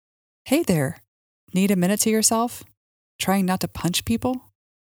Hey there. Need a minute to yourself? Trying not to punch people?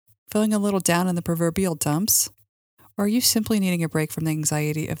 Feeling a little down in the proverbial dumps? Or are you simply needing a break from the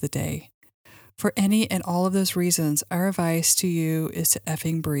anxiety of the day? For any and all of those reasons, our advice to you is to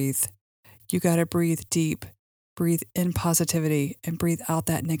effing breathe. You gotta breathe deep, breathe in positivity, and breathe out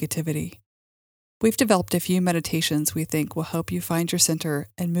that negativity. We've developed a few meditations we think will help you find your center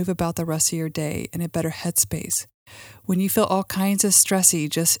and move about the rest of your day in a better headspace. When you feel all kinds of stressy,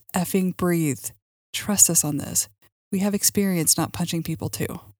 just effing breathe. Trust us on this. We have experience not punching people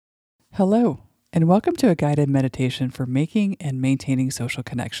too. Hello, and welcome to a guided meditation for making and maintaining social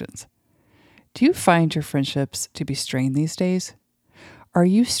connections. Do you find your friendships to be strained these days? Are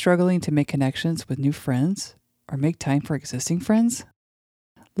you struggling to make connections with new friends or make time for existing friends?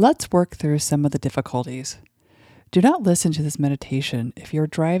 Let's work through some of the difficulties. Do not listen to this meditation if you're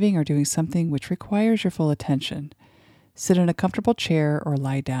driving or doing something which requires your full attention. Sit in a comfortable chair or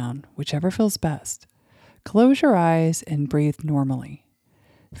lie down, whichever feels best. Close your eyes and breathe normally.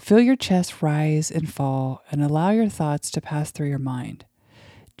 Feel your chest rise and fall and allow your thoughts to pass through your mind.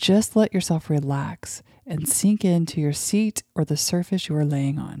 Just let yourself relax and sink into your seat or the surface you are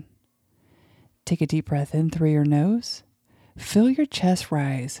laying on. Take a deep breath in through your nose. Feel your chest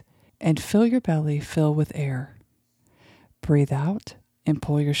rise and feel your belly fill with air. Breathe out and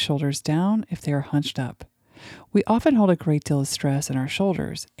pull your shoulders down if they are hunched up. We often hold a great deal of stress in our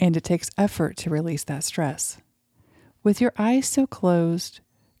shoulders, and it takes effort to release that stress. With your eyes still closed,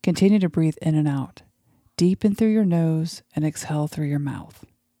 continue to breathe in and out. Deep in through your nose and exhale through your mouth.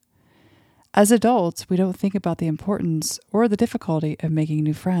 As adults, we don't think about the importance or the difficulty of making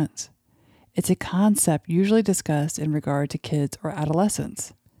new friends. It's a concept usually discussed in regard to kids or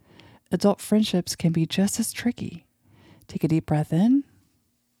adolescents. Adult friendships can be just as tricky. Take a deep breath in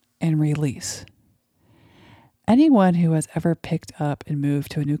and release. Anyone who has ever picked up and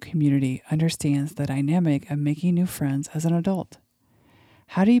moved to a new community understands the dynamic of making new friends as an adult.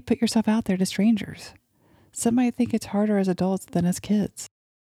 How do you put yourself out there to strangers? Some might think it's harder as adults than as kids.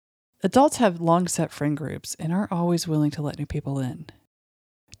 Adults have long set friend groups and aren't always willing to let new people in.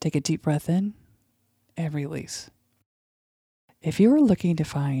 Take a deep breath in and release. If you are looking to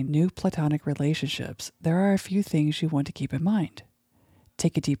find new platonic relationships, there are a few things you want to keep in mind.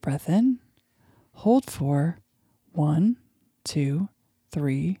 Take a deep breath in, hold for 1, 2,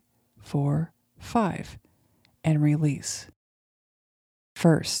 3, 4, 5, and release.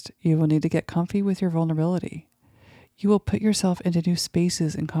 First, you will need to get comfy with your vulnerability. You will put yourself into new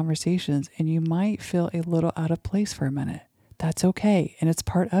spaces and conversations, and you might feel a little out of place for a minute. That's okay, and it's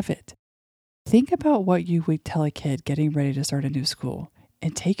part of it. Think about what you would tell a kid getting ready to start a new school,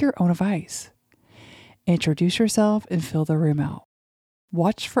 and take your own advice. Introduce yourself and fill the room out.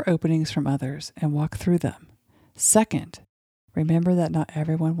 Watch for openings from others and walk through them. Second, remember that not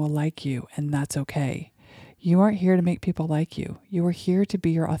everyone will like you, and that's okay. You aren't here to make people like you. You are here to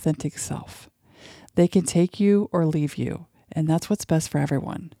be your authentic self. They can take you or leave you, and that's what's best for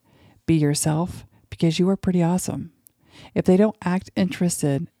everyone. Be yourself because you are pretty awesome. If they don't act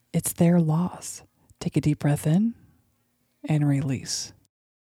interested, it's their loss. Take a deep breath in and release.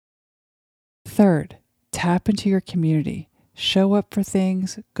 Third, tap into your community. Show up for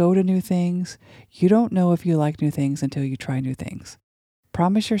things, go to new things. You don't know if you like new things until you try new things.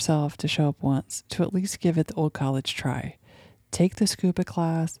 Promise yourself to show up once, to at least give it the old college try. Take the scuba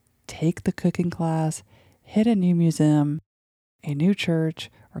class, take the cooking class, hit a new museum, a new church,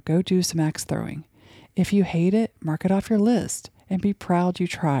 or go do some axe throwing. If you hate it, mark it off your list and be proud you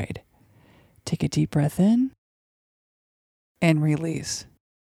tried. Take a deep breath in and release.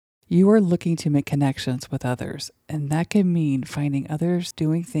 You are looking to make connections with others, and that can mean finding others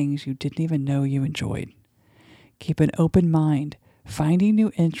doing things you didn't even know you enjoyed. Keep an open mind. Finding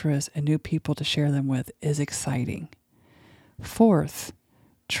new interests and new people to share them with is exciting. Fourth,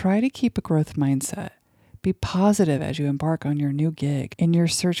 try to keep a growth mindset. Be positive as you embark on your new gig in your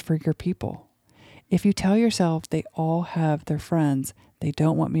search for your people. If you tell yourself they all have their friends, they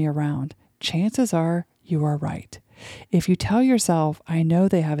don't want me around, chances are you are right. If you tell yourself, I know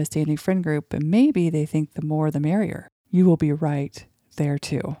they have a standing friend group, but maybe they think the more the merrier, you will be right there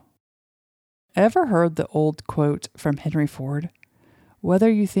too. Ever heard the old quote from Henry Ford? Whether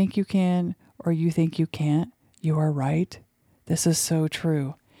you think you can or you think you can't, you are right. This is so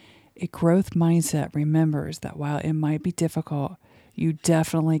true. A growth mindset remembers that while it might be difficult, you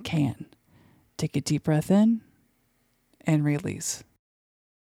definitely can. Take a deep breath in and release.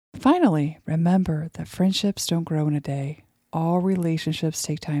 Finally, remember that friendships don't grow in a day. All relationships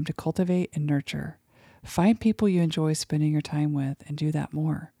take time to cultivate and nurture. Find people you enjoy spending your time with and do that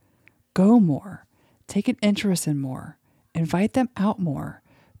more. Go more. Take an interest in more. Invite them out more.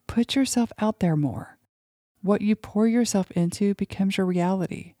 Put yourself out there more. What you pour yourself into becomes your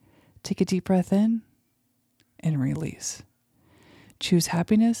reality. Take a deep breath in and release. Choose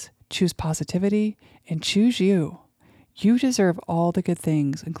happiness, choose positivity, and choose you. You deserve all the good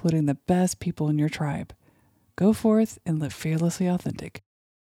things, including the best people in your tribe. Go forth and live fearlessly authentic.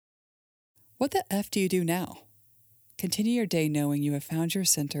 What the F do you do now? Continue your day knowing you have found your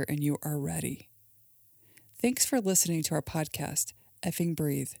center and you are ready. Thanks for listening to our podcast, Effing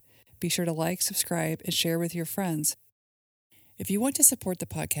Breathe. Be sure to like, subscribe, and share with your friends. If you want to support the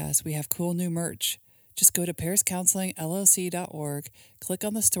podcast, we have cool new merch. Just go to pariscounselingllc.org, click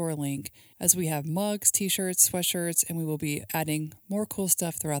on the store link, as we have mugs, t-shirts, sweatshirts, and we will be adding more cool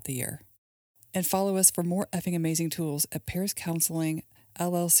stuff throughout the year. And follow us for more effing amazing tools at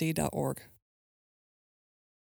pariscounselingllc.org.